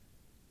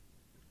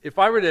If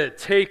I were to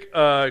take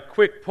a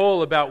quick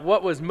poll about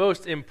what was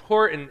most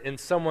important in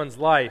someone's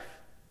life,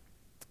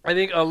 I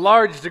think a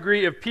large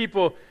degree of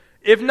people,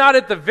 if not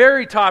at the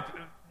very top,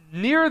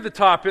 near the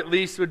top at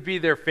least, would be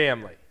their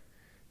family.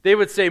 They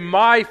would say,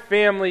 my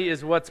family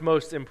is what's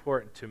most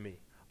important to me.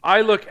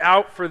 I look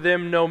out for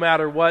them no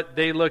matter what.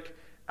 They look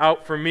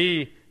out for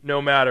me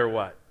no matter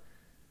what.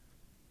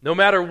 No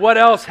matter what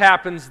else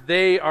happens,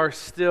 they are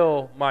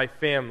still my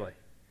family.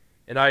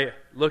 And I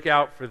look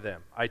out for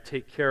them. I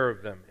take care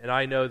of them. And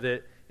I know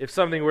that if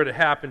something were to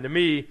happen to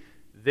me,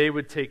 they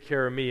would take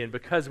care of me. And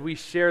because we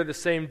share the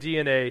same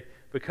DNA,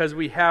 because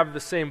we have the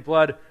same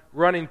blood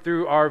running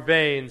through our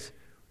veins,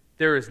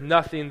 there is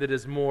nothing that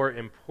is more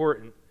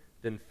important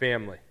than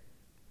family.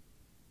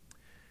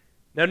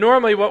 Now,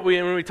 normally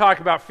when we talk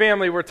about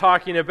family, we're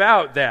talking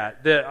about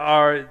that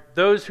are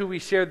those who we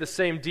share the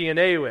same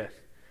DNA with.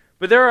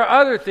 But there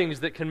are other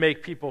things that can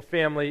make people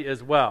family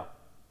as well.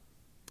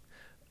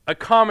 A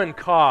common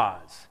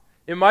cause.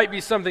 It might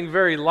be something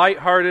very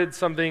lighthearted,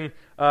 something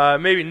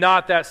maybe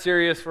not that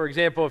serious. For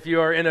example, if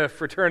you are in a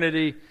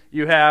fraternity,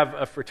 you have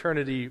a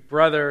fraternity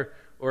brother,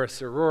 or a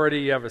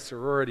sorority, you have a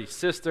sorority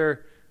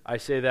sister. I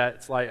say that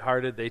it's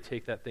lighthearted. They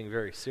take that thing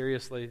very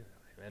seriously.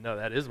 No,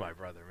 that is my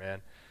brother,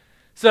 man.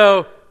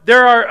 So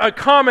there are a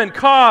common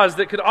cause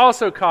that could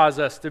also cause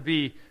us to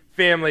be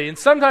family. And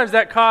sometimes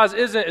that cause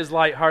isn't as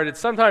lighthearted.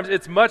 Sometimes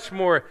it's much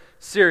more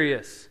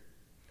serious.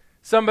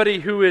 Somebody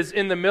who is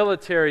in the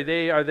military,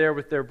 they are there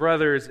with their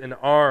brothers in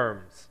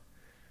arms.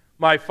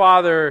 My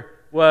father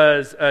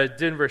was a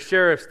Denver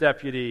sheriff's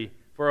deputy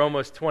for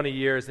almost 20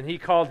 years, and he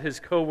called his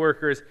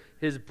co-workers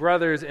his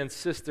brothers and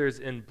sisters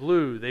in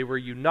blue. They were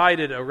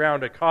united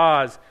around a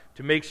cause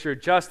to make sure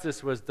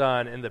justice was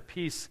done and the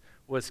peace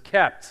was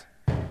kept.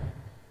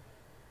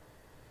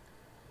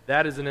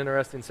 That is an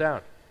interesting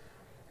sound.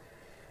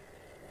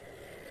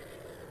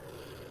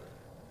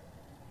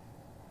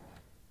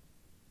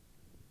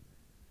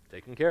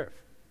 Taken care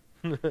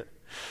of.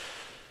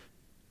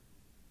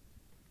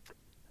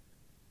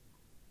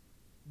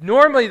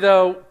 Normally,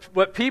 though,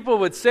 what people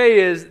would say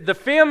is the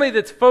family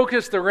that's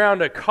focused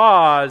around a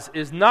cause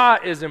is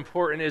not as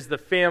important as the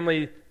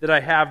family that I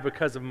have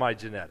because of my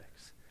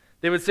genetics.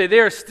 They would say they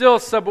are still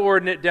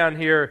subordinate down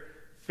here.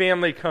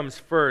 Family comes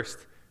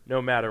first,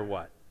 no matter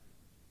what.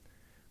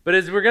 But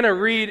as we're going to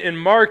read in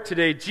Mark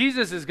today,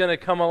 Jesus is going to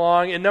come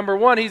along, and number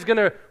one, he's going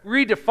to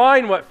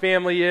redefine what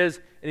family is,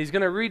 and he's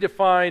going to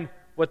redefine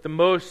what the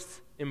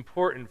most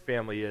important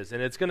family is.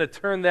 And it's going to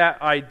turn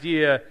that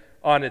idea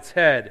on its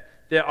head,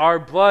 that our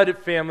blood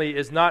family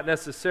is not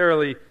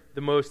necessarily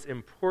the most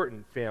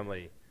important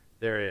family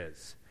there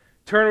is.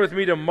 Turn with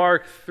me to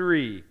Mark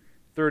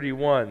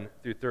 3:31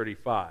 through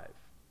 35.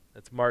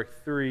 That's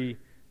Mark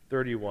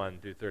 3:31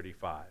 through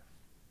 35.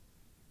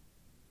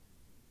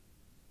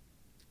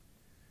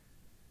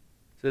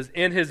 It says,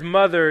 "And his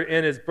mother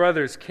and his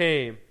brothers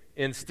came,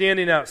 and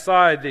standing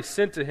outside they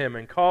sent to him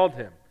and called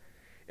him.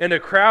 And a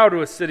crowd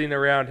was sitting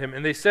around him,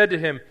 and they said to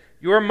him,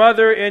 'Your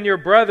mother and your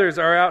brothers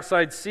are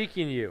outside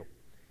seeking you.'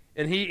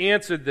 And he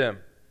answered them,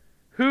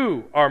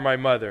 'Who are my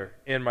mother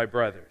and my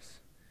brothers?'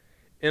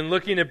 And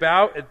looking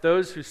about at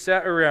those who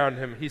sat around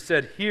him, he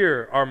said,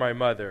 'Here are my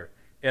mother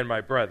and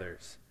my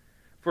brothers.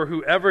 For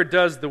whoever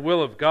does the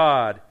will of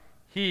God,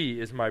 he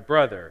is my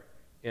brother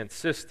and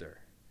sister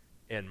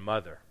and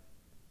mother.'"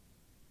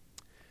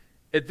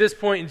 At this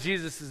point in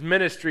Jesus'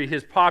 ministry,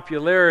 his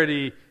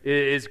popularity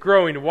is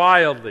growing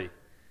wildly.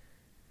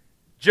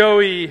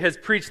 Joey has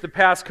preached the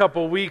past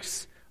couple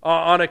weeks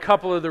on a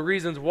couple of the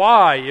reasons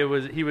why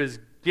he was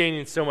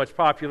gaining so much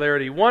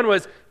popularity. One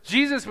was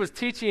Jesus was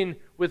teaching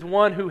with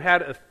one who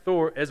had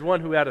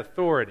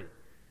authority.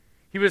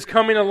 He was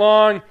coming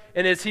along,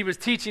 and as he was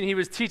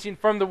teaching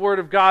from the Word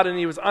of God, and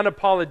he was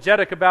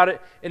unapologetic about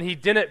it, and he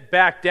didn't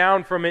back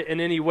down from it in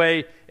any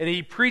way, and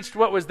he preached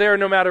what was there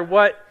no matter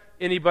what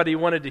anybody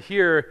wanted to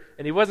hear,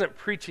 and he wasn't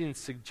preaching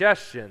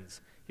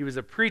suggestions. He was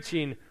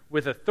preaching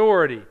with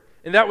authority.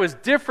 And that was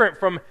different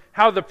from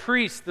how the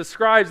priests, the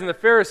scribes, and the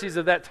Pharisees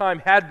of that time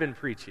had been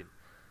preaching.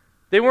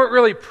 They weren't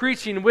really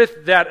preaching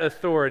with that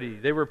authority.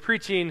 They were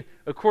preaching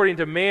according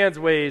to man's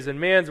ways and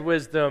man's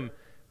wisdom,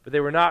 but they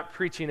were not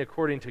preaching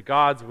according to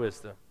God's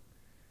wisdom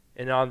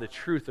and on the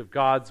truth of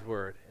God's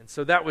word. And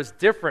so that was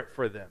different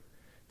for them,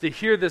 to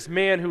hear this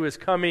man who was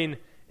coming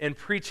and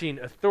preaching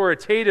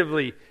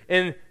authoritatively.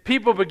 And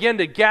people began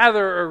to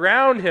gather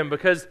around him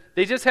because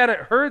they just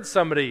hadn't heard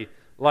somebody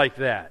like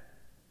that.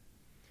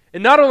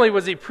 And not only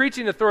was he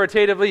preaching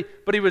authoritatively,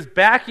 but he was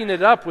backing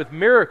it up with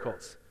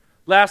miracles.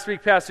 Last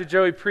week, Pastor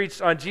Joey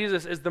preached on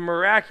Jesus as the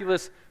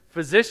miraculous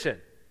physician.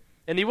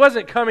 And he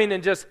wasn't coming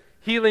and just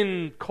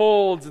healing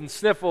colds and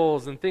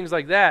sniffles and things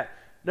like that.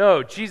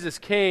 No, Jesus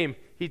came,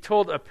 he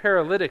told a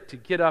paralytic to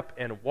get up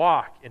and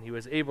walk, and he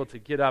was able to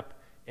get up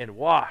and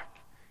walk.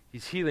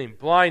 He's healing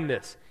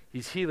blindness.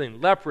 He's healing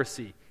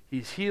leprosy.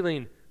 He's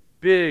healing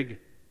big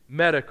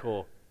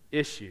medical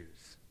issues.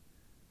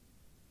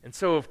 And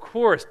so, of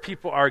course,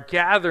 people are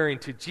gathering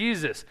to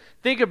Jesus.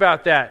 Think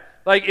about that.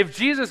 Like, if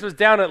Jesus was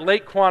down at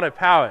Lake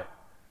Quantapowhat,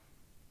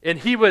 And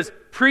he was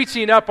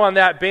preaching up on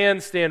that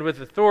bandstand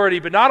with authority,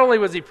 but not only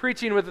was he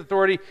preaching with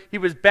authority, he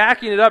was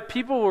backing it up.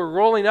 People were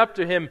rolling up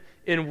to him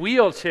in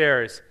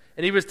wheelchairs,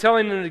 and he was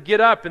telling them to get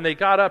up, and they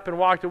got up and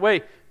walked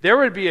away. There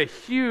would be a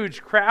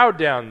huge crowd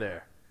down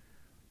there.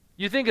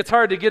 You think it's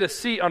hard to get a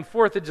seat on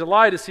 4th of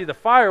July to see the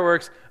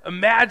fireworks.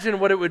 Imagine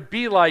what it would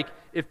be like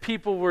if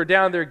people were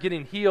down there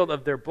getting healed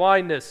of their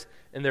blindness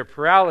and their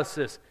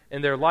paralysis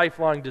and their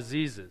lifelong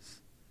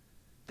diseases.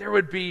 There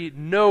would be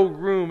no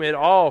room at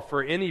all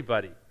for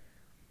anybody.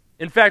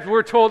 In fact,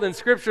 we're told in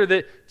Scripture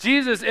that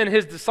Jesus and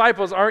his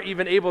disciples aren't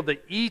even able to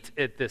eat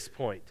at this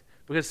point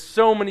because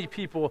so many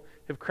people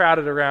have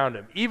crowded around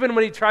him. Even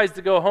when he tries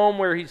to go home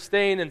where he's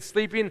staying and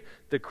sleeping,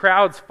 the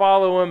crowds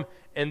follow him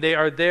and they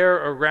are there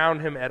around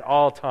him at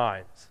all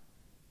times.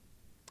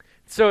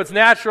 So it's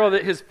natural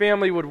that his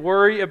family would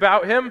worry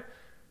about him.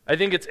 I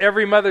think it's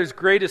every mother's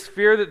greatest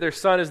fear that their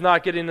son is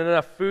not getting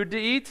enough food to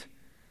eat.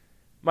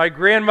 My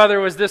grandmother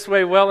was this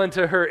way well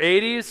into her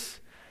 80s.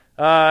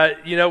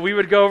 We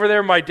would go over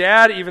there. My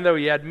dad, even though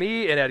he had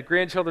me and had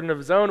grandchildren of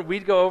his own,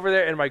 we'd go over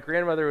there and my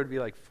grandmother would be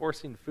like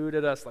forcing food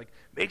at us, like,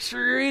 make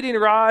sure you're eating,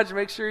 Raj,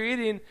 make sure you're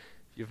eating.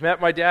 If you've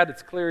met my dad,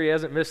 it's clear he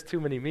hasn't missed too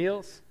many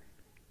meals.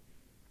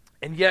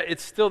 And yet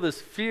it's still this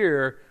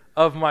fear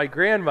of my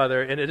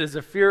grandmother, and it is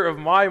a fear of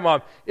my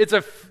mom. It's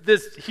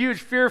this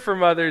huge fear for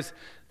mothers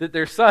that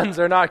their sons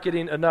are not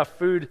getting enough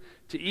food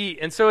to eat.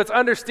 And so it's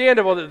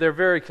understandable that they're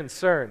very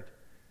concerned.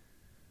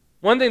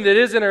 One thing that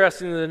is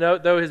interesting to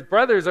note, though, his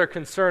brothers are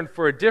concerned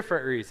for a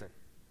different reason.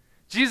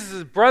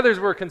 Jesus' brothers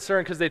were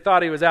concerned because they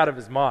thought he was out of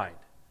his mind.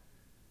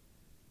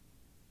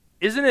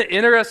 Isn't it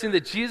interesting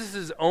that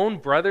Jesus' own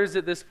brothers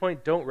at this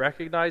point don't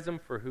recognize him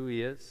for who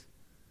he is?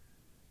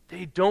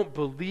 They don't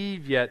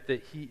believe yet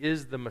that he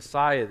is the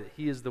Messiah, that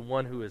he is the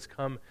one who has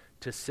come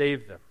to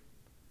save them.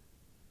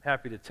 I'm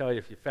happy to tell you,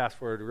 if you fast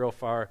forward real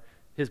far,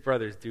 his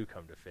brothers do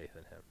come to faith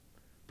in him.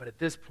 But at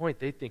this point,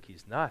 they think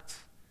he's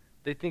nuts.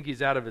 They think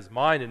he's out of his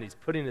mind and he's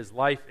putting his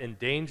life in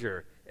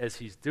danger as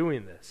he's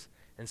doing this.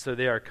 And so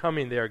they are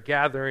coming, they are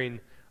gathering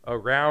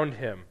around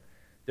him.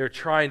 They're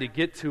trying to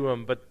get to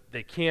him, but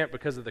they can't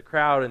because of the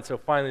crowd. And so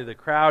finally the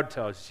crowd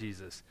tells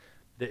Jesus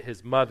that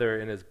his mother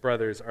and his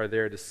brothers are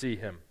there to see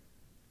him.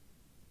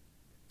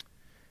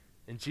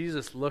 And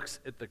Jesus looks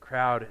at the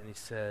crowd and he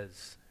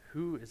says,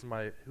 Who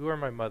are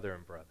my mother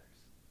and brothers?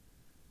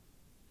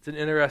 It's an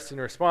interesting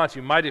response.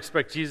 You might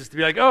expect Jesus to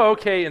be like, oh,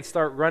 okay, and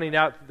start running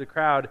out through the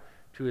crowd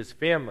to his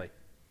family.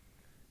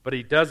 But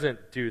he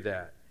doesn't do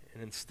that.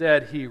 And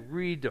instead, he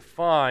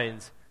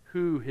redefines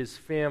who his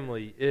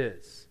family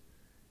is.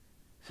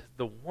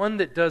 The one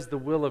that does the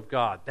will of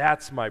God,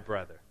 that's my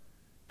brother.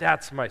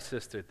 That's my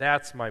sister.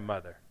 That's my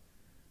mother.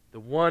 The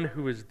one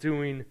who is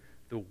doing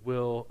the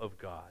will of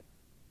God.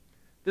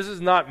 This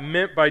is not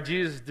meant by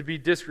Jesus to be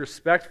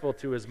disrespectful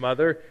to his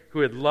mother,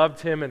 who had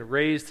loved him and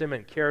raised him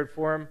and cared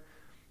for him.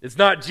 It's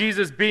not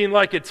Jesus being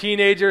like a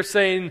teenager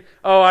saying,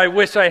 oh, I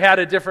wish I had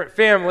a different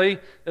family.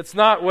 That's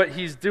not what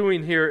he's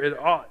doing here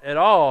at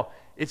all.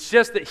 It's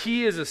just that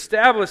he is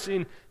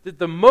establishing that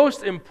the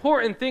most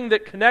important thing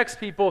that connects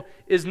people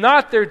is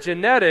not their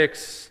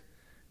genetics,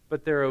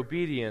 but their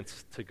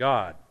obedience to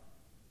God.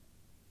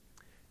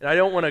 And I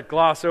don't want to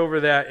gloss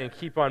over that and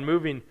keep on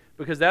moving,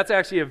 because that's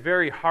actually a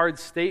very hard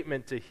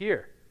statement to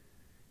hear.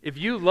 If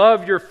you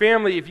love your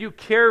family, if you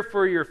care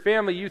for your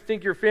family, you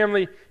think your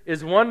family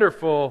is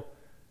wonderful,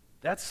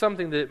 that's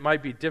something that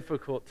might be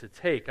difficult to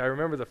take. I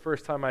remember the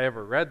first time I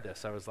ever read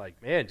this, I was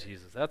like, man,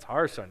 Jesus, that's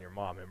harsh on your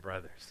mom and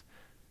brothers.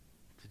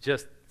 To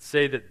just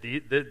say that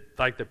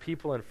the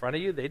people in front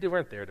of you, they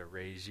weren't there to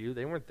raise you.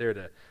 They weren't there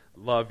to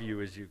love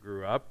you as you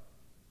grew up.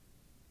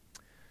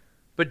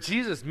 But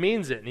Jesus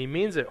means it, and he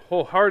means it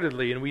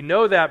wholeheartedly, and we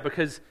know that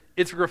because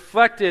it's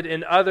reflected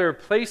in other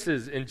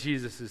places in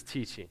Jesus'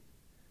 teaching.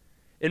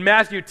 In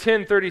Matthew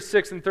 10,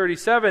 36 and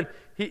 37,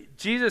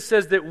 Jesus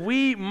says that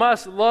we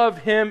must love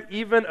him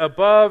even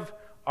above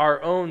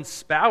our own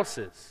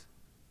spouses.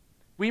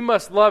 We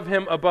must love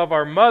him above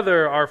our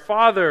mother, our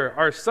father,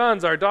 our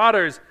sons, our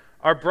daughters,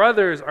 our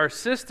brothers, our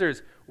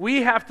sisters.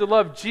 We have to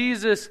love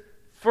Jesus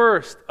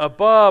first,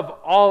 above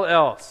all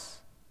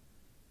else.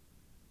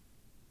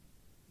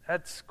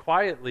 That's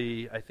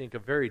quietly, I think, a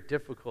very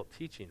difficult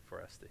teaching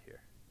for us to hear.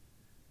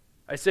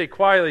 I say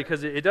quietly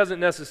because it doesn't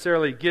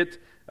necessarily get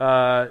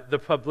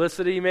the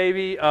publicity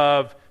maybe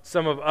of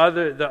some of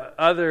the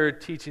other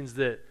teachings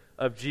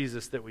of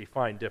Jesus that we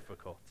find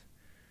difficult.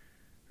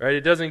 Right?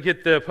 It doesn't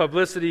get the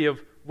publicity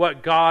of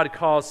what God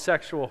calls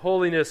sexual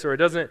holiness, or it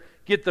doesn't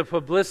get the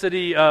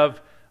publicity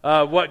of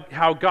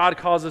how God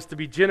calls us to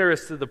be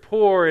generous to the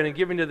poor and in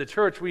giving to the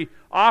church. We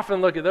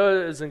often look at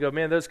those and go,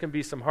 man, those can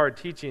be some hard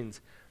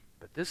teachings.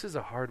 But this is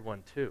a hard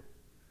one too.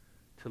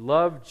 To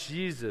love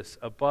Jesus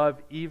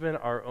above even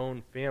our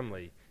own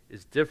family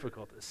is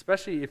difficult,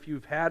 especially if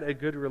you've had a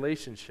good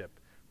relationship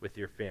with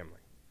your family.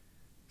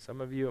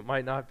 Some of you, it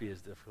might not be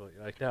as difficult.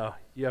 You're like, no,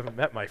 you haven't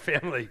met my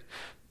family.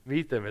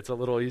 Meet them. It's a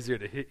little easier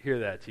to hear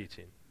that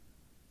teaching.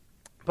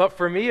 But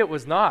for me, it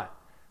was not,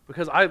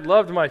 because I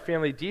loved my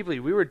family deeply.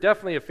 We were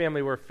definitely a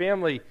family where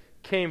family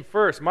came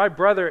first. My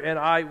brother and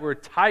I were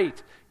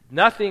tight.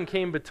 Nothing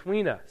came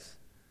between us.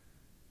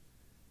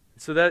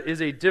 So that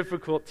is a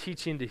difficult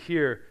teaching to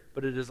hear,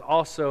 but it is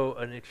also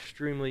an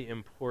extremely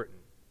important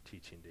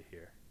teaching to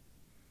hear.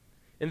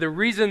 And the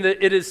reason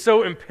that it is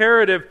so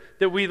imperative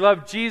that we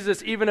love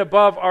Jesus even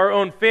above our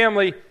own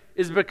family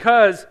is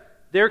because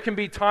there can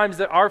be times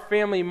that our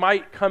family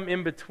might come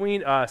in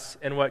between us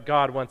and what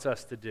God wants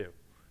us to do,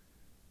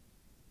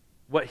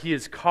 what He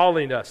is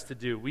calling us to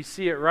do. We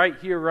see it right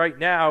here, right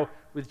now,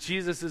 with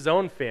Jesus'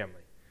 own family.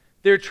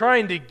 They're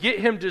trying to get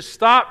Him to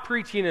stop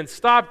preaching and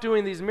stop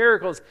doing these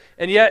miracles,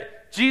 and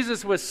yet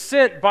Jesus was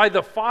sent by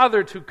the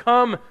Father to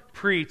come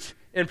preach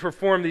and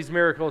perform these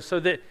miracles so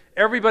that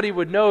everybody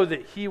would know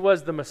that He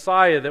was the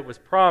Messiah that was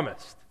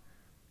promised,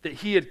 that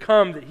He had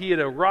come, that He had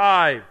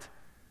arrived,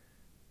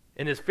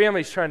 and His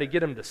family's trying to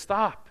get Him to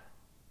stop.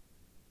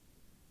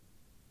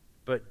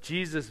 But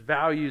Jesus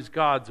values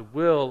God's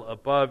will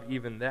above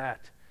even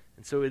that.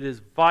 And so it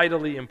is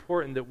vitally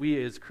important that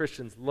we as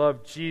Christians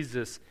love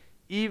Jesus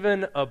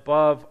even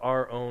above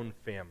our own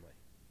family.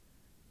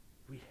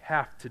 We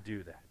have to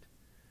do that.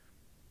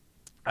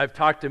 I've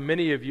talked to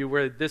many of you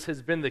where this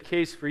has been the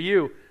case for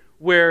you,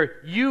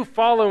 where you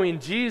following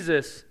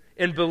Jesus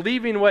and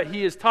believing what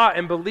He has taught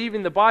and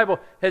believing the Bible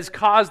has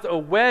caused a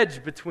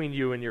wedge between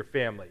you and your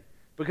family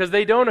because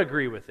they don't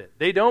agree with it.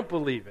 They don't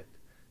believe it.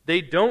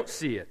 They don't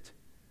see it.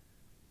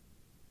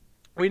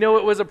 We know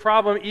it was a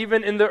problem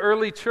even in the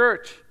early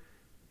church.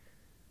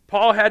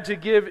 Paul had to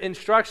give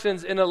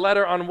instructions in a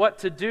letter on what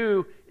to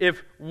do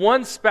if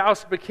one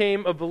spouse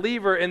became a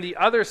believer and the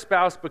other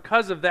spouse,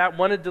 because of that,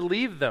 wanted to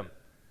leave them.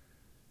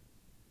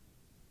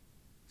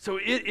 So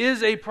it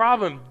is a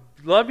problem.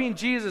 Loving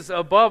Jesus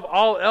above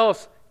all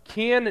else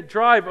can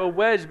drive a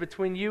wedge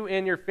between you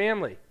and your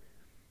family.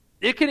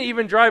 It can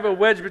even drive a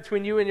wedge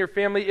between you and your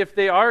family if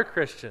they are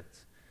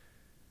Christians.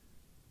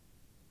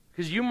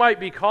 Because you might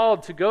be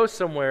called to go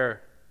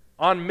somewhere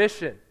on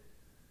mission,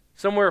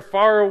 somewhere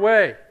far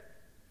away.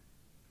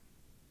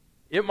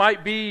 It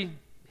might be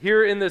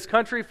here in this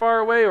country far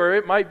away, or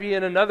it might be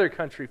in another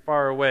country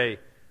far away,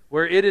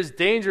 where it is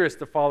dangerous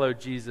to follow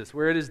Jesus,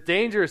 where it is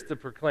dangerous to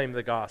proclaim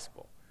the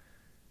gospel.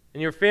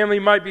 And your family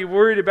might be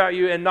worried about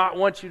you and not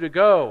want you to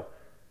go.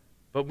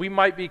 But we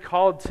might be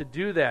called to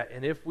do that.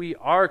 And if we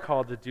are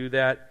called to do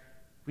that,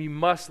 we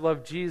must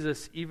love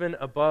Jesus even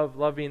above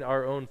loving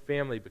our own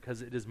family,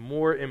 because it is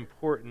more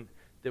important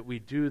that we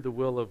do the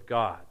will of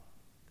God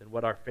than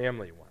what our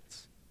family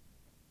wants.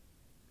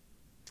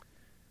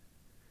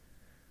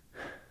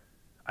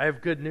 I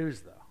have good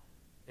news, though,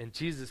 and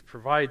Jesus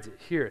provides it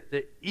here,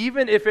 that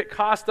even if it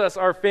costs us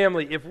our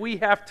family, if we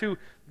have to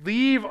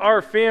leave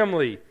our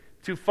family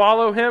to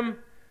follow Him,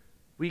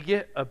 we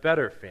get a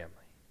better family.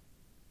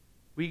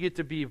 We get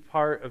to be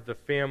part of the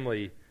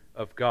family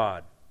of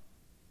God.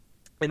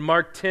 In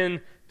Mark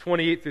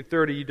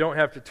 10:28-30, you don't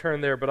have to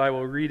turn there, but I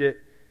will read it.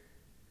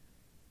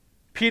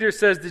 Peter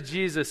says to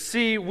Jesus,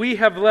 "See, we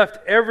have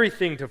left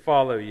everything to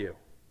follow you."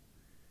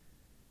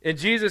 And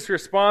Jesus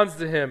responds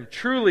to him,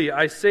 "Truly,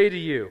 I say to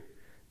you,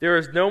 there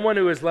is no one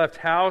who has left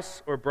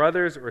house or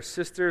brothers or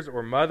sisters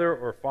or mother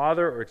or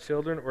father or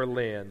children or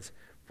lands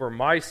for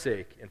my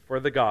sake and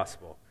for the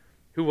gospel,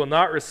 who will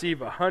not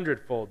receive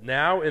 100-fold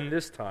now in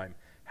this time,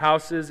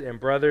 houses and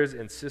brothers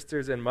and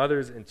sisters and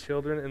mothers and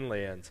children and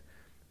lands,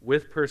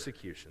 with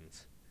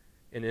persecutions,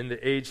 and in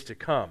the age to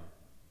come,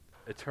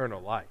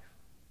 eternal life."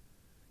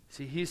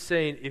 See, he's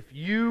saying if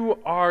you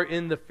are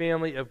in the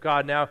family of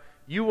God now,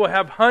 you will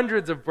have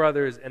hundreds of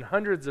brothers and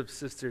hundreds of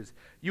sisters.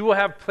 You will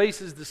have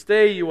places to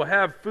stay. You will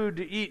have food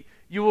to eat.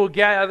 You will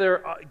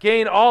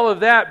gain all of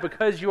that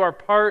because you are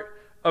part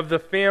of the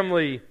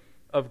family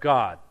of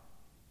God.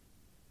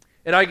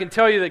 And I can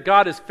tell you that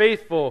God is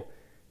faithful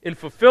in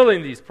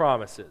fulfilling these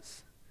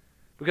promises,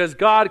 because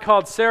God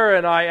called Sarah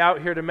and I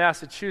out here to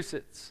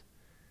Massachusetts.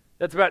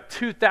 That's about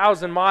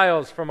 2,000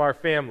 miles from our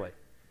family.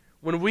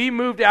 When we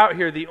moved out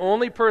here, the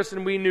only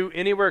person we knew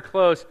anywhere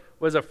close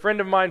was a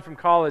friend of mine from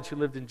college who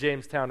lived in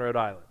Jamestown, Rhode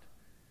Island.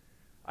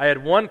 I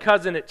had one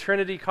cousin at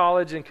Trinity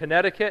College in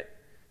Connecticut.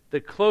 The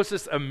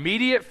closest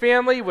immediate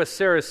family was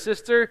Sarah's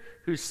sister,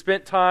 who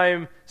split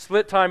time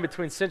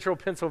between central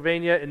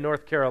Pennsylvania and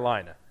North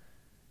Carolina.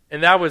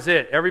 And that was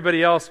it.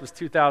 Everybody else was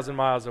 2,000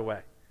 miles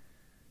away.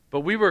 But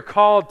we were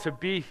called to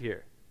be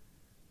here,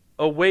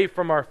 away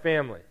from our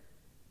family.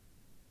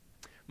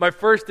 My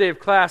first day of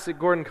class at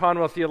Gordon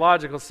Conwell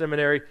Theological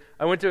Seminary,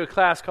 I went to a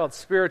class called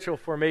Spiritual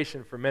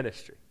Formation for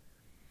Ministry.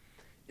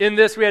 In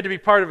this, we had to be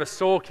part of a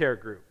soul care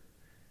group.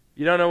 If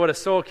you don't know what a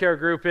soul care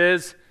group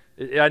is,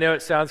 I know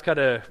it sounds kind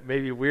of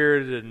maybe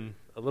weird and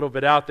a little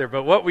bit out there,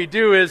 but what we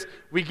do is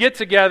we get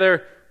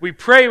together, we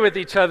pray with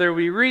each other,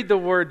 we read the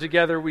Word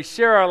together, we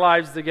share our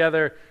lives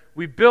together,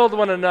 we build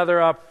one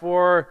another up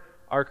for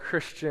our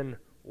Christian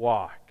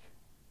walk.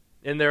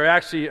 And they're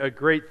actually a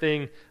great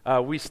thing.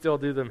 We still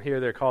do them here.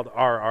 They're called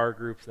RR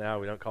groups now.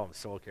 We don't call them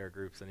soul care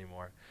groups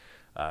anymore.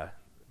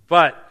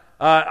 But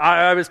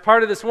I was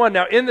part of this one.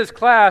 Now, in this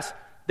class,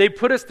 they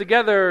put us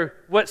together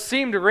what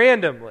seemed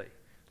randomly.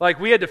 Like,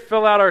 we had to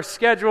fill out our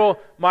schedule.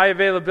 My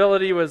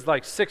availability was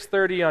like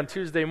 6:30 on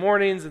Tuesday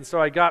mornings, and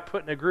so I got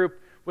put in a group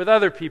with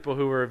other people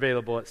who were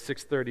available at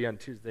 6:30 on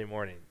Tuesday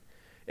morning.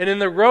 And in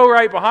the row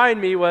right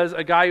behind me was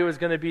a guy who was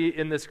going to be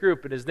in this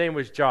group, and his name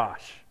was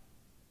Josh.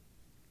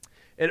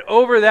 And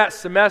over that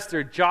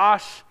semester,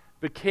 Josh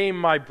became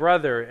my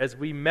brother as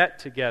we met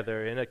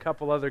together, and a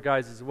couple other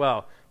guys as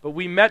well. But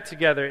we met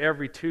together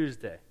every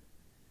Tuesday.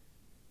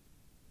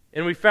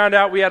 And we found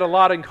out we had a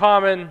lot in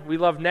common. We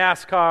loved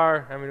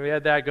NASCAR. I mean, we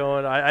had that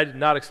going. I did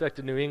not expect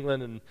to New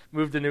England and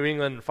move to New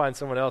England and find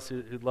someone else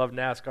who loved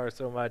NASCAR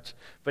so much.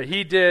 But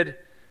he did.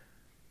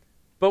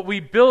 But we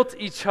built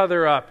each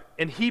other up,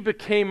 and he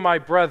became my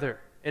brother,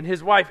 and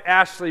his wife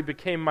Ashley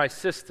became my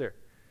sister.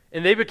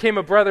 And they became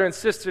a brother and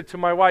sister to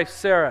my wife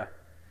Sarah.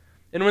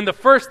 And when the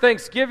first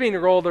Thanksgiving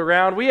rolled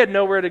around, we had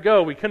nowhere to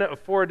go. We couldn't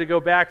afford to go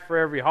back for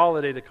every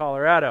holiday to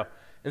Colorado.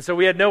 And so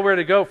we had nowhere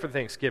to go for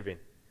Thanksgiving.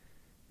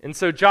 And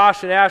so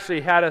Josh and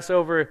Ashley had us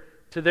over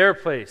to their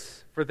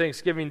place for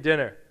Thanksgiving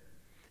dinner.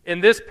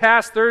 And this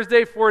past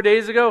Thursday, 4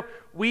 days ago,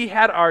 we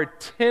had our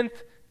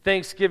 10th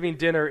Thanksgiving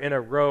dinner in a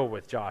row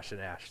with Josh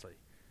and Ashley,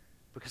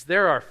 because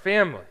they're our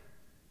family.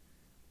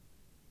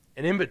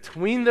 And in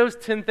between those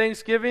 10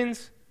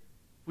 Thanksgivings,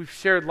 we've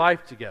shared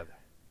life together.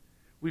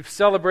 We've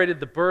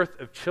celebrated the birth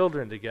of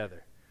children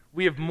together.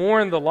 We have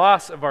mourned the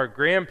loss of our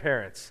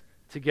grandparents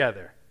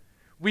together.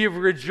 We have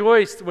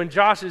rejoiced when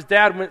Josh's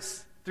dad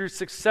went through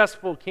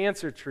successful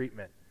cancer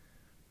treatment.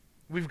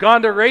 We've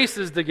gone to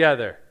races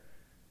together.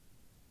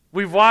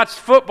 We've watched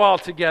football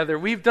together.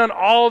 We've done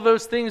all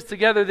those things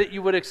together that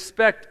you would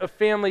expect a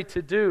family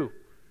to do,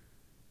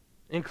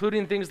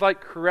 including things like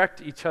correct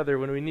each other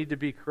when we need to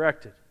be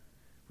corrected.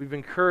 We've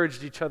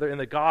encouraged each other in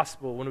the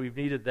gospel when we've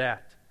needed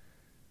that.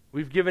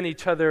 We've given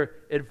each other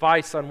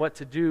advice on what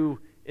to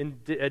do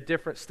at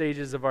different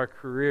stages of our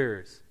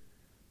careers.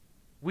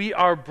 We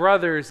are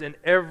brothers in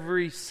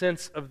every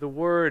sense of the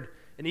word.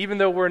 And even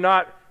though we're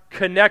not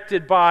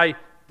connected by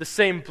the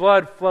same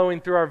blood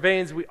flowing through our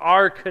veins, we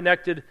are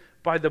connected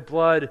by the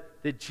blood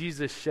that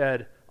Jesus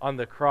shed on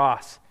the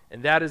cross.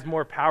 And that is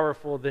more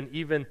powerful than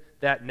even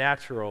that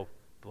natural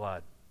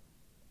blood.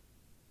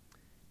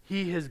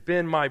 He has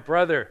been my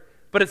brother.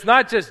 But it's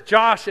not just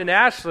Josh and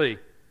Ashley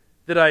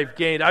that I've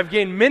gained. I've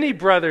gained many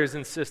brothers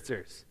and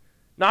sisters.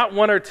 Not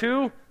one or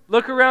two.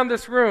 Look around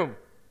this room.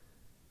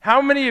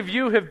 How many of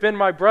you have been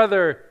my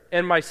brother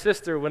and my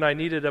sister when I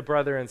needed a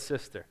brother and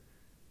sister?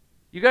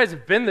 You guys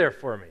have been there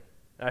for me.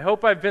 I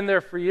hope I've been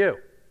there for you.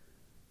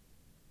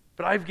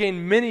 But I've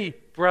gained many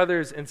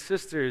brothers and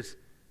sisters,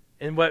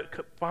 and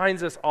what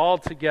binds us all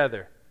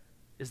together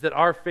is that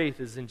our faith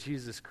is in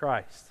Jesus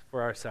Christ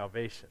for our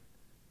salvation.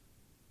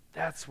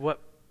 That's what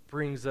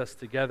brings us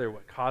together,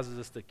 what causes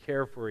us to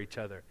care for each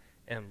other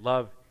and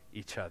love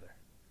each other.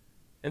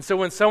 And so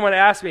when someone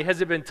asks me,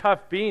 has it been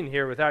tough being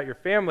here without your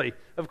family?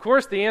 Of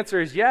course the answer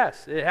is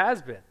yes, it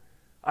has been.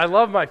 I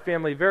love my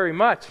family very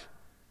much.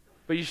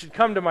 But you should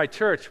come to my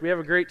church. We have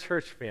a great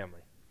church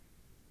family.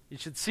 You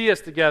should see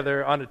us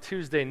together on a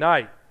Tuesday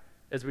night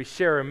as we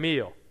share a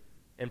meal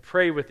and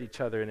pray with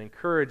each other and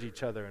encourage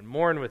each other and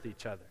mourn with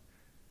each other.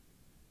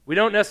 We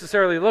don't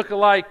necessarily look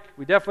alike.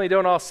 We definitely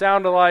don't all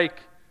sound alike.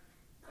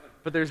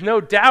 But there's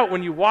no doubt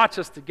when you watch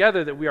us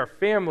together that we are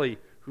family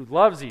who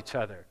loves each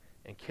other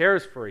and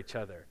cares for each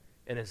other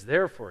and is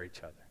there for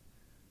each other.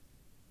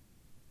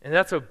 And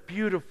that's a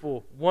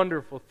beautiful,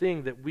 wonderful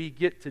thing that we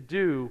get to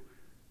do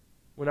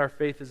when our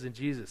faith is in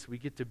Jesus. We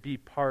get to be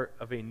part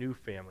of a new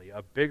family,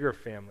 a bigger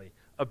family,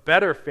 a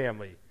better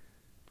family,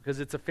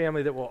 because it's a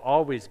family that will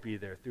always be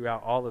there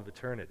throughout all of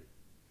eternity.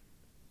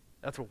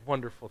 That's a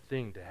wonderful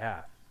thing to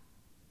have.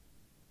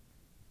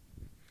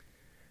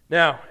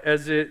 Now,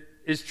 as it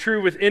is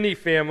true with any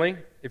family,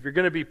 if you're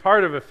going to be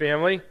part of a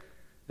family,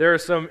 there are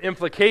some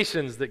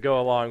implications that go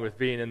along with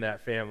being in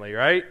that family,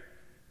 right?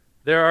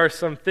 There are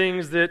some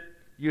things that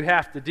you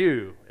have to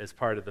do as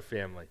part of the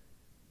family.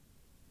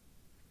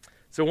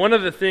 So one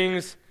of the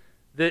things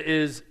that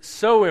is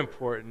so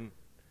important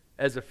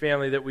as a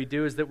family that we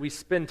do is that we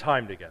spend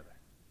time together.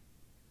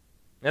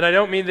 And I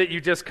don't mean that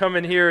you just come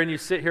in here and you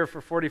sit here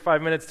for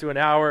 45 minutes to an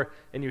hour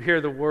and you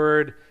hear the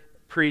word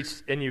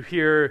preached and you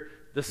hear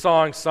the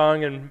song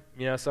sung, and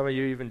some of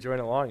you even join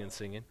along in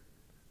singing.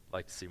 I'd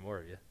like to see more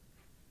of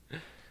you.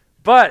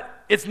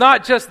 But it's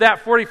not just that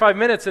 45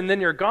 minutes and then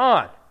you're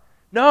gone.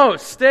 No,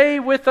 stay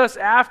with us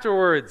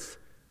afterwards.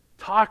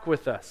 Talk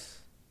with us.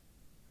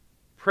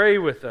 Pray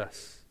with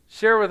us.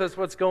 Share with us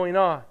what's going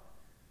on.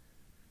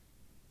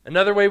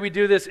 Another way we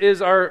do this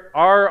is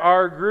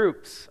our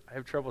groups. I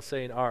have trouble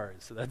saying ours,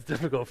 so that's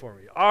difficult for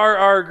me.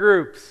 Our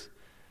groups.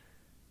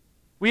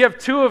 We have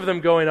 2 of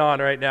them going on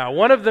right now.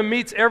 One of them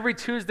meets every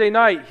Tuesday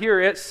night here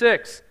at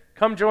 6.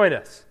 Come join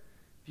us.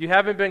 If you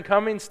haven't been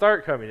coming,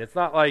 start coming. It's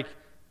not like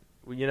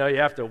you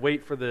have to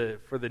wait for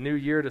the new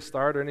year to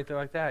start or anything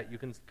like that. You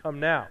can come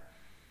now.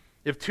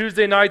 If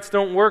Tuesday nights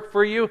don't work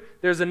for you,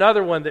 there's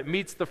another one that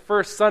meets the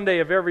first Sunday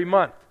of every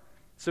month.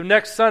 So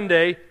next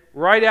Sunday,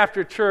 right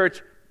after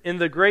church, in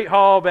the great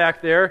hall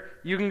back there,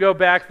 you can go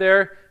back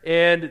there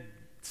and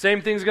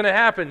same thing's going to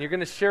happen. You're going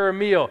to share a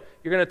meal.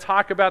 You're going to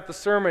talk about the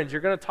sermons.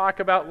 You're going to talk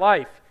about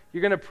life.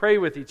 You're going to pray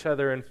with each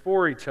other and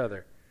for each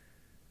other.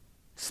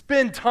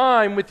 Spend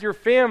time with your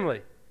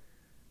family.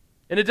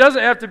 And it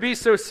doesn't have to be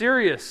so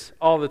serious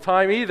all the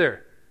time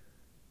either.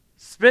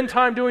 Spend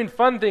time doing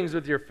fun things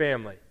with your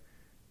family.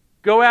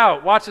 Go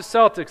out, watch a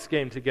Celtics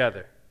game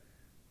together.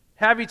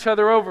 Have each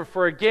other over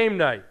for a game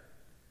night.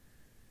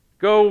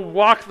 Go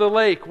walk the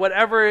lake,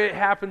 whatever it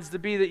happens to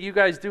be that you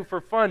guys do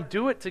for fun,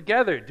 do it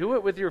together. Do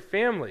it with your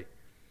family.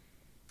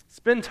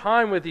 Spend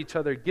time with each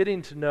other,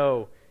 getting to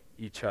know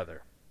each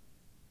other.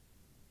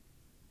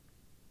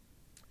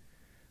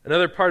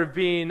 Another part of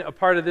being a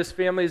part of this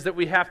family is that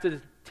we have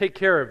to take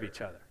care of each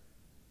other.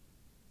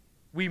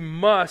 We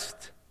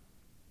must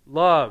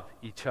love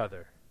each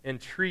other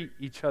and treat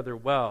each other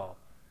well,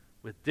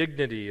 with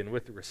dignity and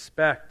with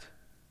respect.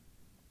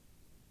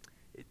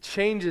 It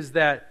changes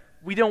that.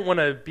 We don't want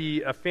to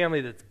be a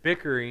family that's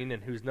bickering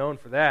and who's known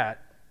for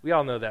that. We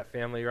all know that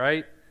family,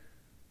 right?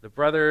 The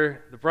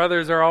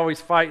brothers are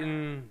always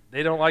fighting.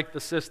 They don't like the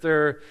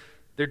sister.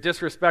 They're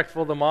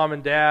disrespectful to mom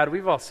and dad.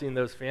 We've all seen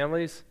those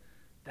families.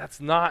 That's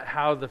not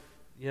how the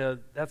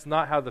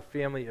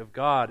family of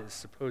God is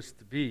supposed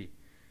to be.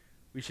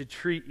 We should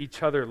treat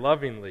each other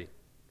lovingly.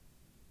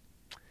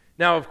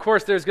 Now, of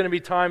course, there's going to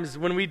be times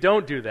when we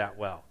don't do that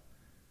well.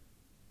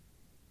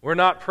 We're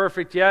not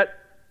perfect yet.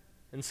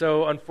 And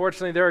so,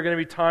 unfortunately, there are going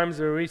to be times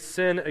when we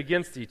sin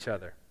against each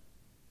other.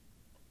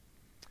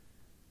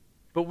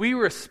 But we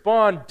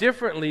respond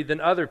differently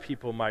than other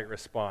people might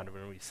respond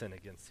when we sin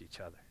against each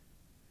other.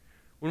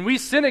 When we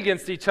sin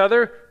against each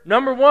other,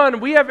 number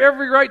one, we have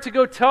every right to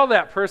go tell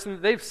that person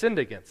that they've sinned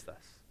against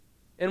us.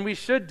 And we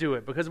should do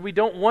it because we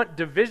don't want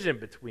division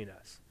between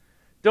us.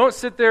 Don't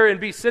sit there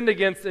and be sinned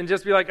against and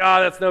just be like,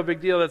 that's no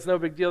big deal, that's no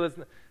big deal.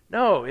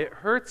 No, it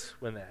hurts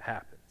when that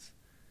happens.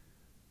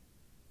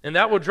 And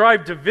that will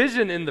drive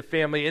division in the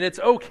family, and it's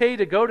okay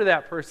to go to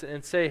that person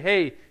and say,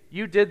 hey,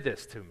 you did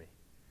this to me.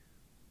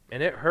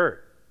 And it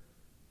hurt.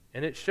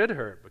 And it should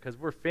hurt because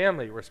we're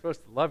family. We're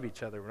supposed to love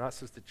each other. We're not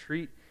supposed to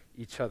treat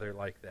each other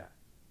like that.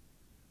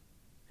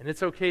 And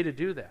it's okay to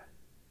do that.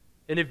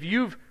 And if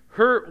you've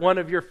hurt one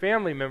of your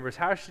family members,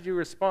 how should you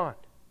respond?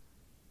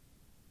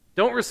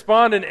 Don't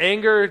respond in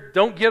anger.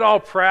 Don't get all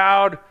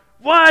proud.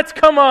 What?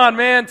 Come on,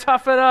 man.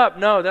 Toughen up.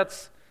 No,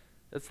 that's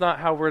not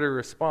how we're to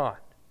respond.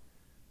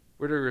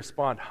 We're to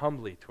respond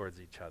humbly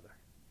towards each other,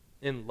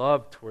 in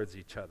love towards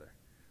each other,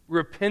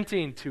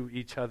 repenting to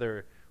each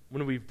other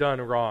when we've done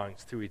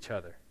wrongs to each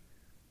other.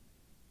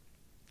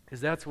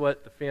 Because that's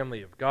what the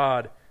family of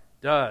God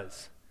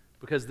does,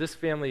 because this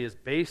family is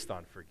based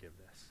on forgiveness.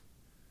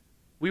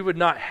 We would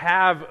not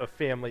have a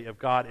family of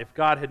God if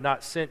God had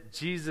not sent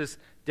Jesus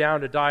down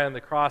to die on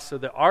the cross so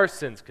that our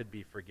sins could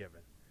be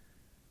forgiven.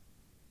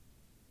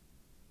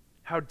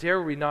 How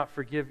dare we not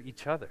forgive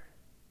each other?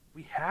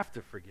 We have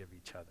to forgive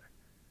each other.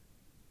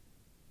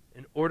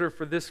 In order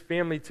for this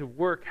family to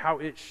work how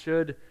it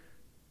should,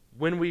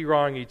 when we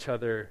wrong each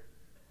other,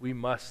 we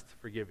must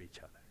forgive each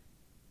other.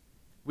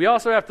 We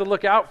also have to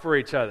look out for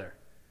each other.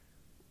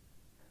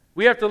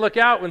 We have to look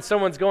out when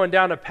someone's going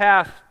down a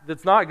path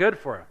that's not good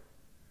for them.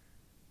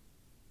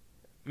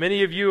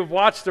 Many of you have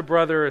watched a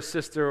brother or a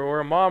sister or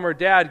a mom or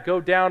dad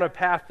go down a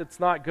path that's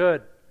not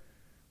good.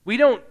 We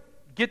don't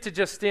get to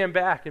just stand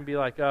back and be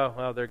like, oh,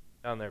 well, they're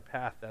down their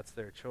path, that's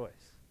their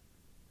choice.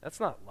 That's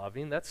not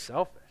loving, that's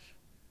selfish.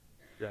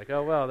 You're like,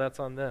 oh, well, that's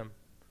on them.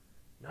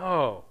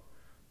 No.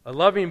 A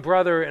loving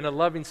brother and a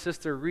loving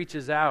sister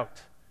reaches out.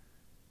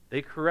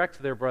 They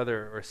correct their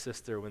brother or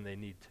sister when they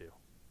need to.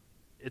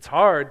 It's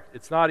hard.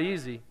 It's not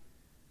easy.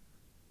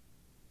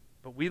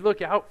 But we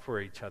look out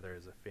for each other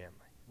as a family.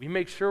 We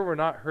make sure we're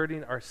not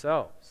hurting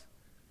ourselves.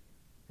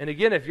 And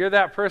again, if you're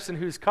that person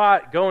who's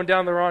caught going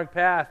down the wrong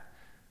path,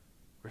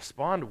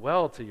 respond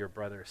well to your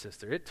brother or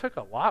sister. It took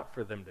a lot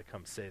for them to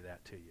come say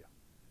that to you.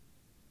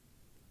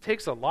 It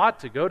takes a lot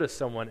to go to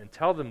someone and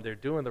tell them they're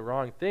doing the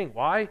wrong thing.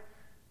 Why?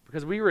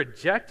 Because we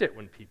reject it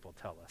when people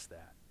tell us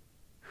that.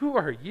 Who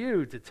are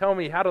you to tell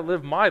me how to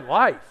live my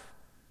life?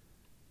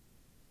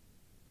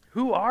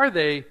 Who are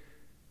they?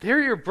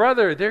 They're your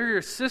brother, they're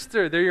your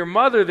sister, they're your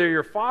mother, they're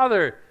your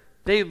father.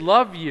 They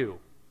love you.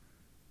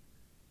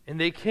 And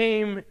they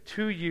came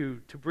to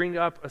you to bring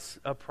up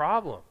a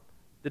problem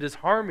that is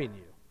harming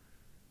you.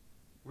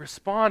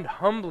 Respond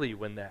humbly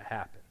when that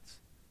happens.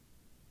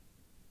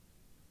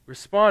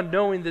 Respond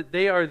knowing that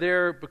they are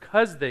there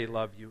because they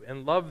love you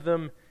and love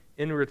them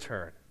in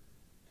return.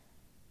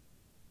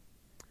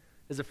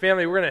 As a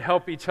family, we're going to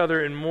help each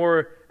other in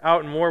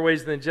more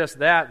ways than just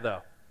that,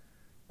 though.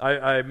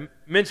 I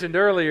mentioned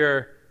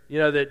earlier,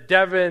 that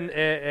Devin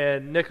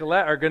and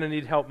Nicolette are going to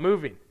need help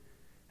moving.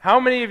 How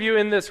many of you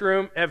in this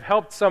room have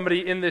helped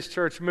somebody in this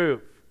church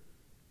move?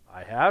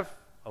 I have.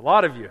 A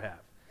lot of you have.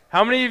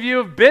 How many of you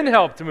have been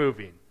helped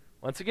moving?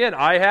 Once again,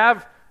 I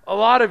have. A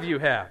lot of you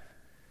have.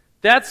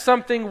 That's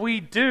something we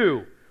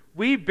do.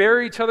 We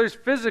bear each other's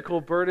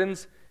physical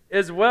burdens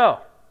as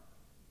well.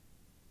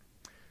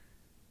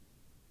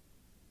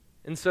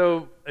 And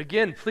so,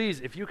 again,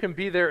 please, if you can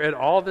be there at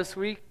all this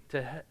week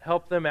to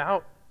help them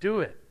out, do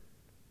it.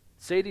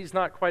 Sadie's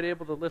not quite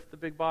able to lift the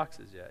big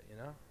boxes yet,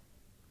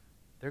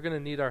 They're going to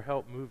need our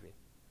help moving.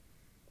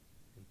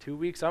 In 2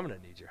 weeks, I'm going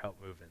to need your help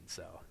moving,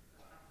 so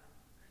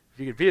if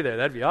you could be there,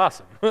 that'd be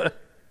awesome. I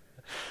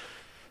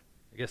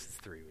guess it's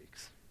 3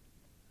 weeks.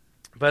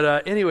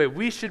 But anyway,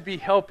 we should be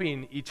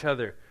helping each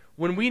other.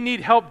 When we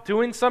need help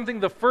doing something,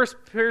 the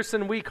first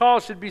person we call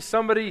should be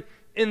somebody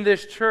in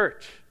this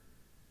church.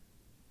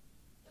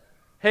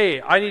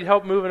 Hey, I need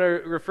help moving a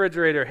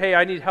refrigerator. Hey,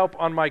 I need help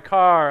on my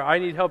car. I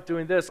need help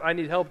doing this. I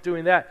need help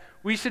doing that.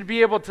 We should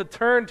be able to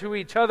turn to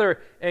each other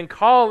and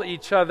call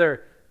each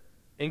other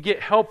and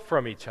get help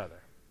from each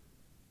other.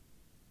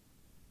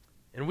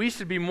 And we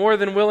should be more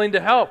than willing to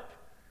help.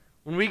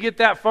 When we get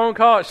that phone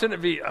call, it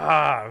shouldn't be,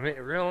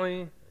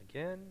 really?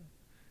 Again?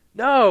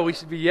 No, we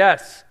should be,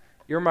 yes,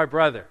 you're my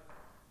brother.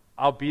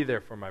 I'll be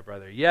there for my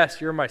brother.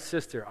 Yes, you're my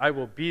sister. I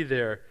will be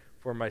there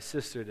for my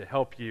sister to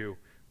help you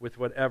with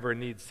whatever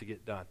needs to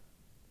get done.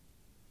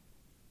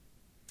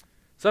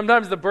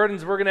 Sometimes the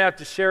burdens we're going to have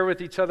to share with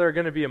each other are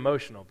going to be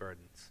emotional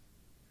burdens.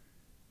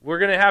 We're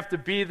going to have to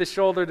be the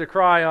shoulder to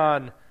cry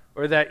on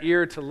or that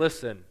ear to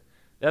listen.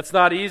 That's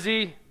not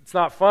easy. It's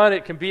not fun.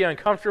 It can be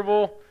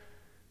uncomfortable.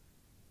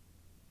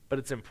 But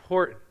it's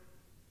important.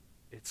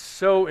 It's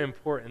so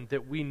important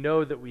that we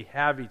know that we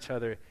have each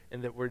other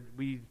and that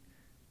we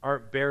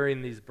aren't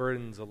bearing these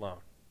burdens alone.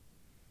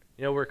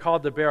 We're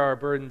called to bear our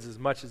burdens as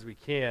much as we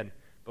can,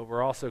 but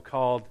we're also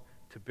called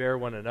to bear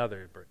one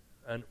another's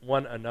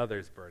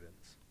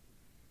burdens.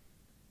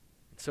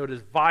 So it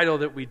is vital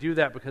that we do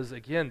that because,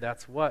 again,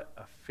 that's what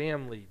a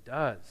family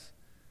does.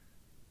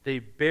 They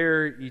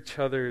bear each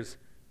other's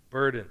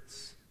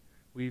burdens.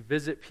 We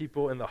visit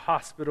people in the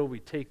hospital. We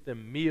take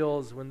them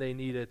meals when they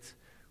need it.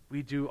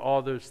 We do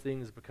all those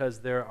things because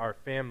they're our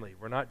family.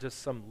 We're not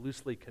just some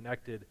loosely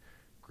connected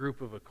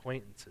group of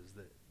acquaintances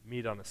that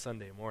meet on a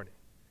Sunday morning.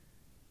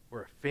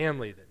 We're a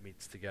family that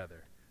meets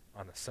together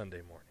on a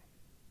Sunday morning.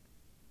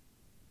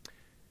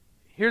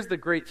 Here's the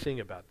great thing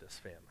about this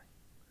family.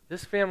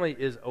 This family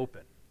is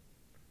open.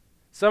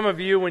 Some of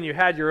you, when you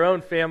had your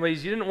own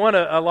families, you didn't want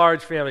a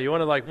large family. You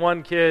wanted like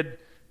one kid,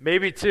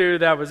 maybe two,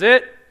 that was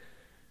it.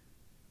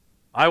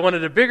 I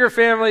wanted a bigger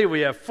family.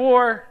 We have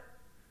 4.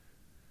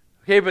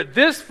 Okay, but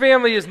this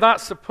family is not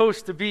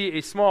supposed to be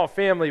a small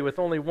family with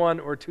only 1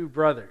 or 2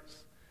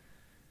 brothers.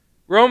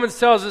 Romans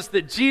tells us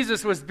that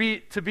Jesus was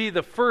to be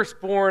the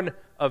firstborn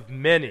of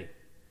many.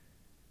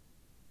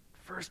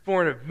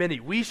 Firstborn of many.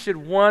 We should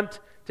want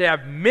to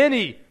have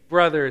many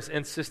brothers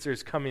and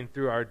sisters coming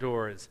through our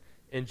doors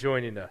and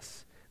joining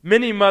us.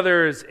 Many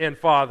mothers and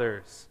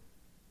fathers.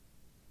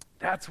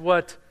 That's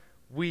what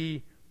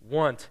we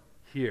want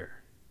here.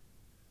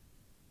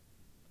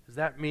 Because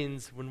that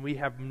means when we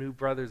have new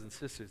brothers and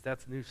sisters,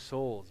 that's new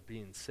souls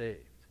being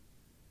saved,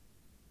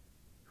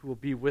 who will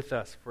be with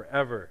us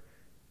forever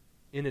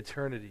in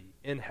eternity,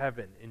 in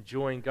heaven,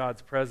 enjoying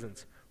God's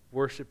presence,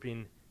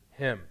 worshiping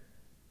Him.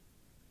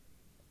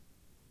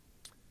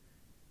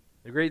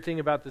 The great thing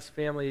about this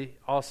family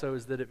also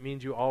is that it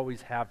means you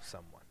always have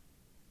someone.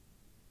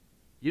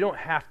 You don't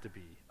have to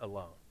be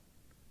alone.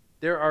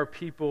 There are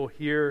people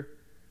here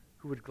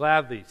who would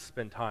gladly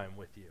spend time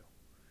with you,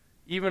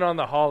 even on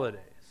the holidays.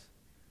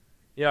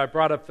 I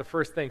brought up the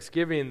first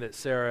Thanksgiving that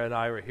Sarah and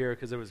I were here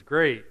because it was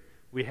great.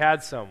 We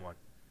had someone.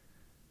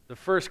 The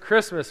first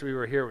Christmas we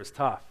were here was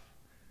tough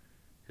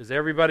because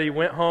everybody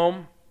went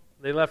home.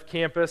 They left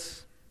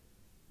campus.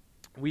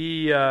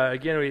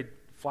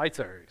 Flights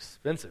are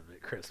expensive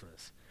at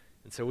Christmas.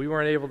 And so we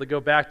weren't able to go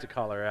back to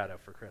Colorado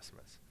for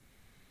Christmas.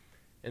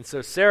 And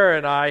so Sarah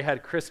and I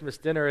had Christmas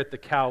dinner at the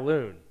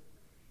Kowloon.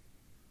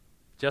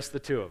 Just the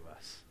 2 of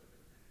us.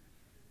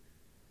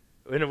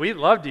 And we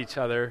loved each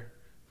other,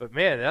 but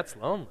man, that's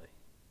lonely.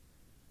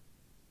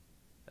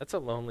 That's a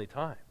lonely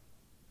time.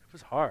 It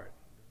was hard.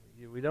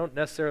 We don't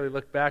necessarily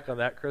look back on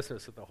that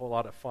Christmas with a whole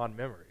lot of fond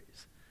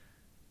memories.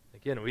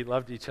 Again, we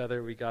loved each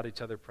other. We got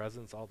each other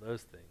presents, all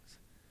those things.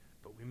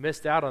 But we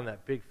missed out on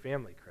that big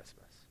family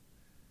Christmas.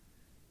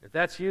 If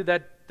that's you,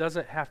 that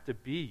doesn't have to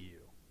be you.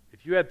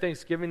 If you had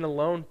Thanksgiving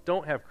alone,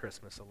 don't have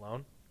Christmas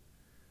alone.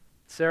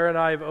 Sarah and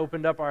I have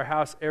opened up our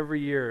house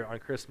every year on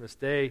Christmas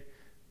Day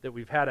that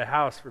we've had a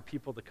house for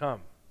people to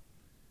come.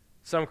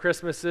 Some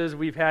Christmases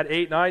we've had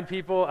 8, 9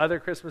 people. Other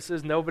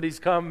Christmases nobody's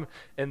come,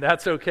 and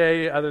that's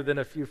okay, other than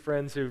a few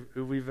friends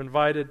who we've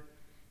invited.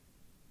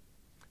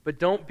 But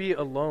don't be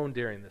alone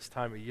during this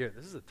time of year.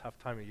 This is a tough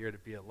time of year to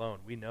be alone.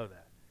 We know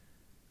that.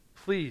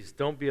 Please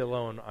don't be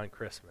alone on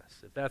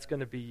Christmas. If that's going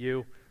to be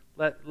you,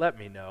 let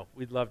me know.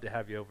 We'd love to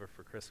have you over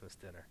for Christmas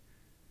dinner.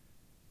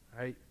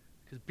 All right?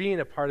 Because being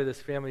a part of this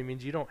family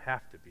means you don't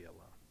have to be alone.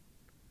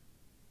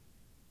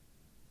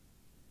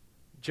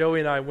 Joey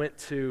and I went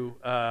to,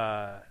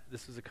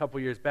 this was a couple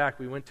years back,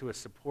 we went to a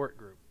support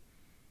group.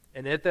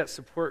 And at that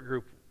support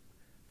group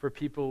for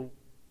people,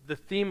 the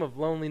theme of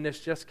loneliness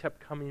just kept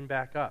coming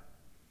back up.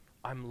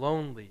 I'm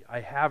lonely,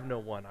 I have no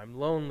one. I'm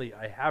lonely,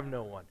 I have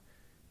no one.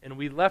 And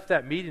we left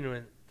that meeting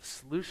and the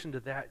solution to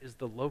that is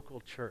the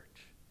local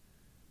church.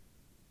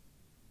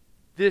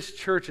 This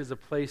church is a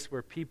place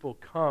where people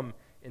come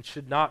and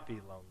should not be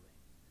lonely.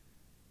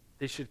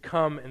 They should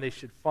come and they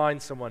should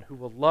find someone who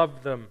will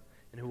love them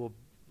and who will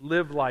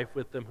live life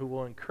with them, who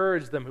will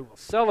encourage them, who will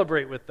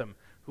celebrate with them,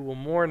 who will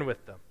mourn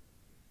with them.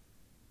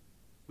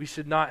 We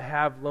should not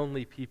have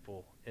lonely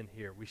people in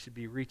here. We should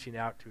be reaching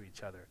out to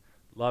each other,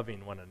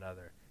 loving one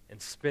another,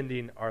 and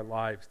spending our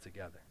lives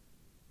together.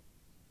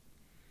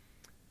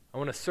 I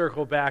want to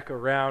circle back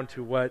around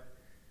to what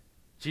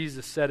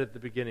Jesus said at the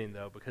beginning,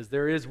 though, because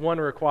there is one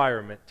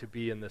requirement to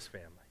be in this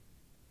family.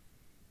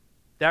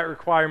 That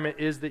requirement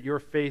is that your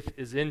faith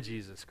is in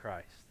Jesus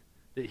Christ,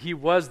 that he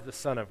was the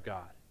Son of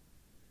God,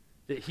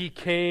 that he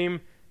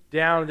came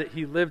down, that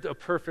he lived a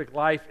perfect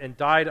life and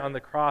died on the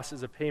cross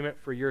as a payment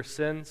for your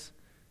sins,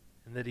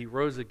 and that he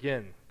rose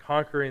again,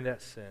 conquering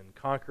that sin,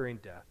 conquering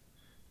death,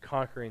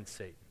 conquering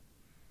Satan.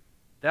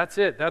 That's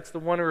it. That's the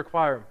one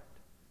requirement.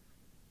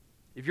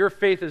 If your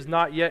faith is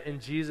not yet in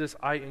Jesus,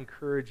 I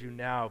encourage you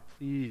now,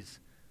 please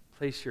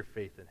place your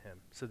faith in him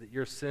so that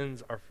your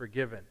sins are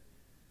forgiven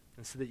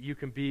and so that you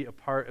can be a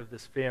part of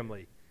this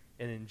family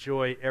and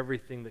enjoy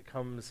everything that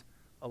comes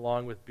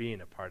along with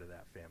being a part of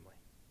that family.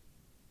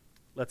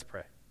 Let's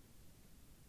pray.